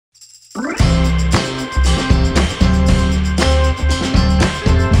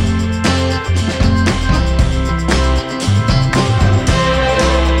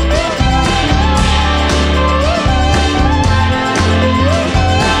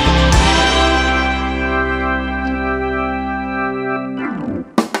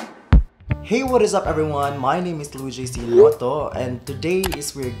Hey, what is up everyone? My name is louiejaynuto and today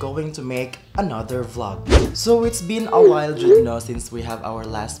we're going to make another vlog. So it's been a while since we have our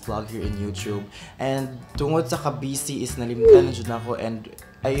last vlog here in YouTube, and tungod sa kabisi is nalimtan na ako, and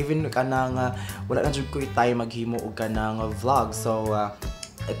I even kanang wala na jud ko tayo maghimo og kanang vlog. So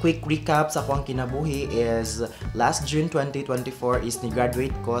a quick recap sa akong kinabuhi is last June 2024 is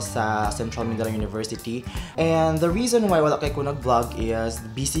ni-graduate ko sa Central Mindanao University, and the reason why wala kay ko nag-vlog is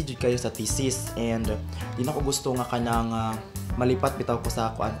busy jud kayo sa thesis, and di na ko gusto nga kanang malipat bitaw ko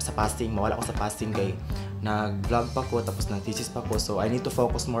sa passing, mawala ko sa passing kay nag-vlog pa ko tapos nag-thesis pa ko, so I need to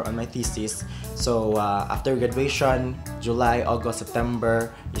focus more on my thesis. So after graduation, July, August, September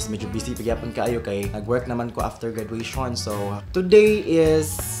is medyo busy pagyapon kaayo kay nag-work naman ko after graduation. So today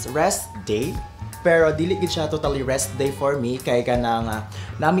is rest day, pero dili gid siya totally rest day for me kay kanang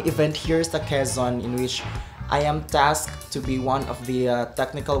nami event here sa Quezon in which I am tasked to be one of the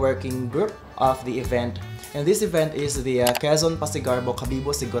technical working group of the event. And this event is the Quezon Pasigarbo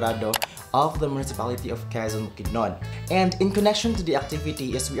Kabibo Sigurado of the Municipality of Quezon, Bukidnon. And in connection to the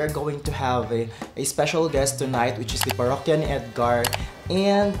activity is we are going to have a special guest tonight, which is the Parokya ni Edgar,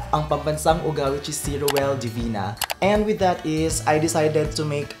 and ang pambansang uga, which is si Rowell Divina. And with that is I decided to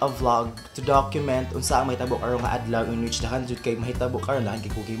make a vlog to document unsa ang mahitabo karon nga adlaw in which dahan jud kay mahitabo karon dahan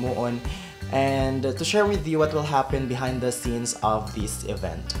kay kugimuon, and to share with you what will happen behind the scenes of this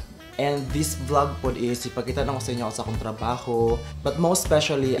event. And this vlog po is ipakita na ko sa inyo sa akong trabaho, but most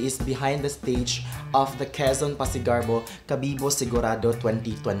especially is behind the stage of the Quezon Pasigarbo Kabibo Sigurado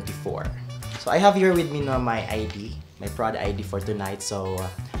 2024. So I have here with me my ID, my proud ID for tonight. So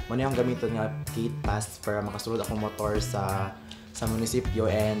muna yung gamiton nga gate pass para makasulod akong motor sa munisipyo,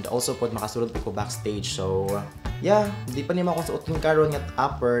 and also po makasulod ko backstage. So yeah, di pa nima akong suot ng karon nga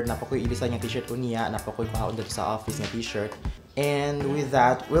upper, napakoy ilisan nga t-shirt unya, napakoy pahaon dito sa office nga t-shirt. And with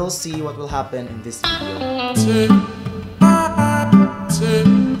that, we'll see what will happen in this video.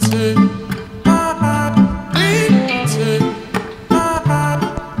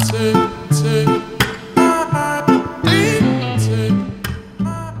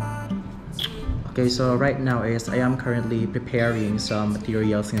 Okay, so right now is I am currently preparing some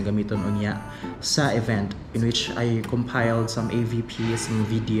materials nga gamiton unya sa event, in which I compiled some AVPs, some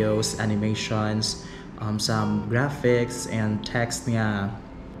videos, animations, some graphics and text nga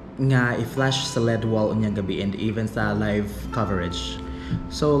i-flash sa LED wall unya gabi, and even sa live coverage.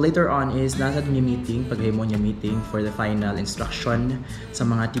 So later on is nasa din yung meeting, paghimo niya meeting for the final instruction sa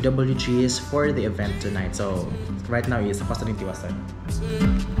mga TWGs for the event tonight. So right now is ako sa ring tiwasan.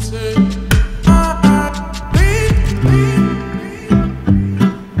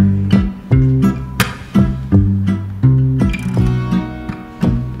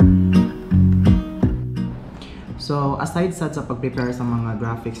 So aside sa pag-prepare sa mga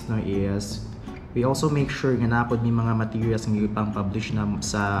graphics no is we also make sure nga napod ni mga materials nga ipang publish na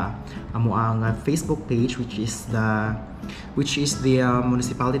sa amuang Facebook page, which is the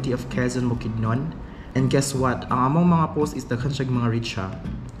Municipality of Quezon, Bukidnon. And guess what? Ang among mga post is daghan siya mga reach ha.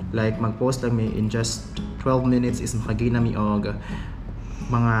 Like mag-post lang mi in just 12 minutes is makagain nami og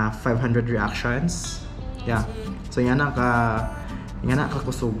mga 500 reactions. Yeah. So yan na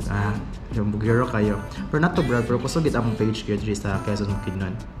kusog yung bugyero kayo. Pero not to brag, pero kusog it ang page kayo dito sa Quezon,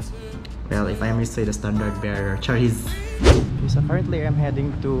 Bukidnon. Well, if I may say, the standard bearer, Charis. Okay, so currently I'm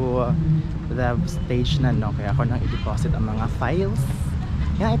heading to the stage na, no? Kaya ako nang i-deposit ang mga files.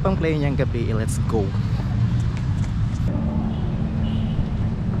 Kaya ipang play niyang gabi, let's go!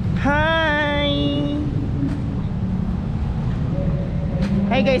 Hi!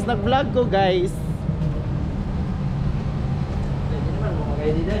 Hi guys, nag-vlog ko guys!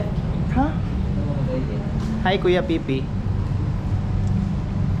 Ha? Hi Kuya Pipi.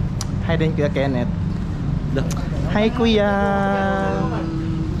 Hi din Kuya Kenneth. Hi Kuya.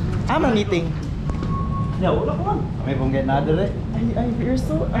 Mangiting. Yeah, wala ko man. May pongget na dere. Ay, you're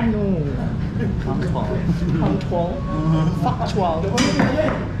so punctual. Factual.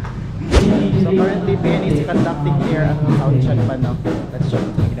 So currently Penny is conducting here at the sound check pa now. Let's check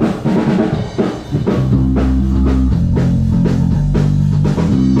it out.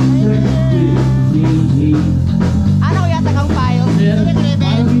 Ano kaya takang file?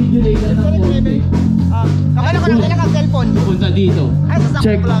 Kapag ako lang kang cellphone. Punta dito.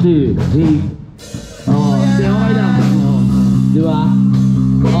 Check 2. Oh, hindi okay lang. Di ba?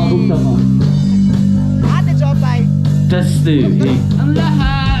 Buksan mo. Ate Jopay. Test 2. Ang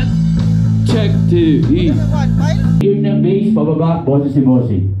lahat. Check 2. Ear na bass, pababa. Boses si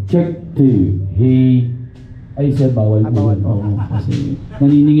Bossy. Check 2. Ay sir, bawal po. Oo, kasi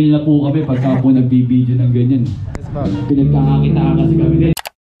naniningil na po kami pagka po nagbibideo ng ganyan. Pinagkakakita kasi kami din.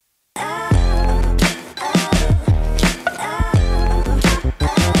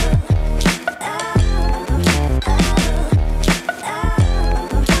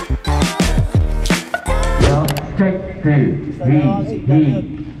 Check 2, he.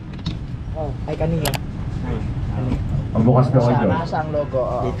 Ay, kanina. Mabukas na kayo. Nasa ang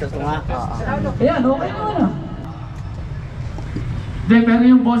logo. Dito ito nga. Ayan, okay naman ah. Hindi, pero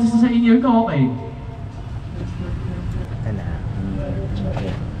yung boses sa in-ear ko, okay.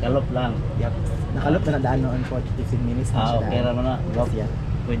 Kalop lang. Yep. Nakalop na nadaan noon for 15 minutes. Okay naman na. Love yan.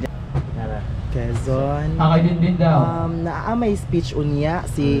 Pwede. Quezon. Okay din daw. May speech unya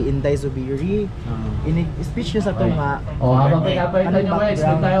si Inday Zubiri. Speech niya sa tunga. Habang pinapalitan nyo guys,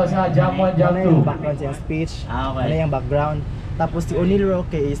 doon tayo sa Jam 1, Jam 2. Ano yung background siyang speech? Okay. Ano yung background? Tapos si O'Neil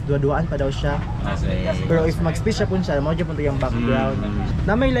Roque is dua-duaan pa daw siya. Pero if mag-speech siya po siya, mo dyan po yung background.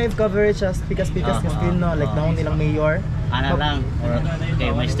 Na may live coverage siya, speakas-speakas ng screen, no? Like naon nilang mayor. Ana lang.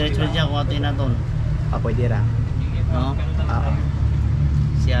 Okay, may stretch mo dyan kung ato na doon. Pwede ra. No?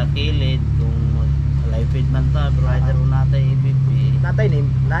 Siya kilid kung live feed man ta, provider mo natin EBP.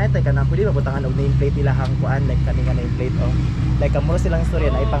 Natay ka na, pwede mabutangan og nameplate nila hang kuan, like kanina nameplate oh. Like kamuro silang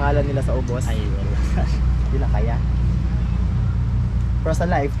istorya na ipangalan nila sa ubos. Ay, wala. Hindi na kaya. Pero sa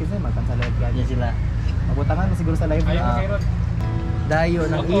live, kasi magkan sa live Yan sila. mabutangan mo siguro sa live na dayo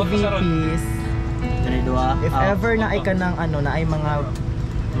ng EVPs. If ever na ay ka ng na ay mga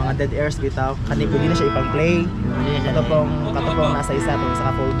dead airs bitaw, kani pwede na siya ipang-play. Katopong nasa isa tong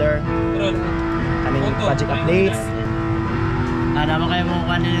sa folder. Kaning project updates. Naman kayo mo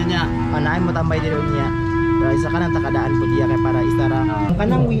kanino niya. Naay mo tambay diri niya. Pero isa ka nang takadaan po diya kay para isara. Ang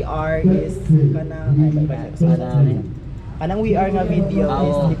kanang we are is kanang we are nga video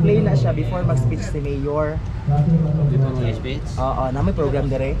is i-play na siya before mag-speech si Mayor. Speech? Oo, na may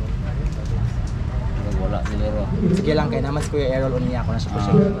program dire. Wala siguro. Sige lang kay naman si Kuya Errol unya ako na siya po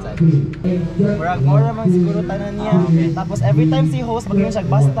siya. Murag more naman siguro tanan niya. Tapos every time si host maging siya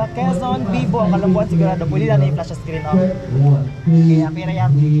basta Quezon, Bibo ang kalambuan sigurado pwede na i-flash sa screen off. Kaya pera yan.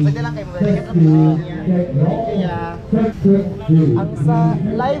 Pwede lang kayo mag-record up niya. Kaya ang sa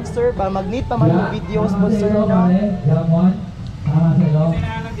live sir ba mag-need pa man yung video sponsor na.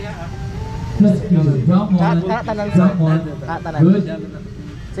 Tanan sir. Tanan.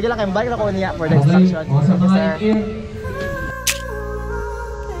 Sige lang kayo, balik lang ko niya for the instruction. Sige sir.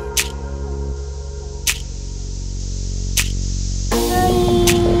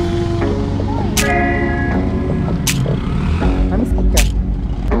 Namiss ka.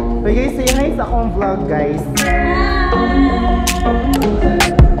 So guys, say hi sa akong vlog guys.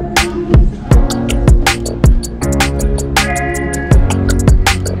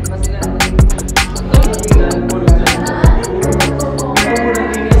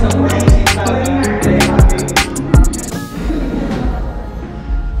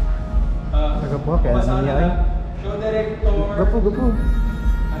 Gapo.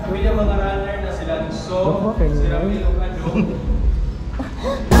 Kami yung mga runner na sila. So, si Ramil Ocado.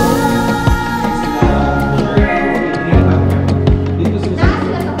 Dito sila.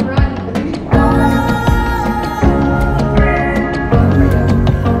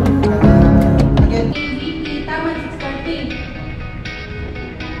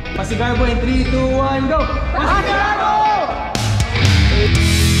 Pasigarbo in 3, 2, 1, go! Pasigarbo!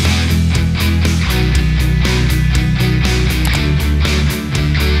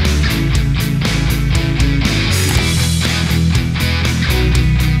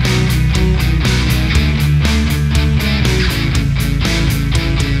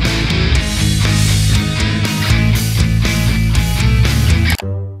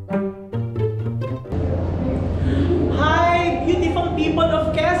 People of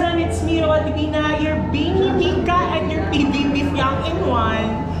Quezon, it's me, Rowell Divina, your Bini Mika and your PBB Young in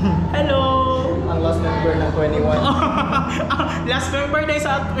One. Hello! Ang last member ng 21. Last member na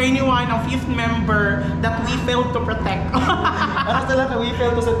sa 21, ang 5th member that we failed to protect. Ano sila na we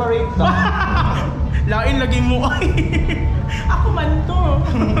failed to separate to? Lain lagi mo ay. Ako man to.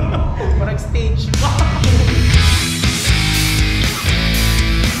 Parang stage.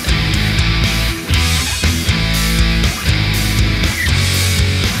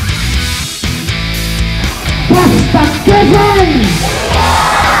 Basta Quezon!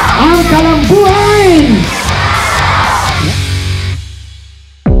 Ang kalambuan!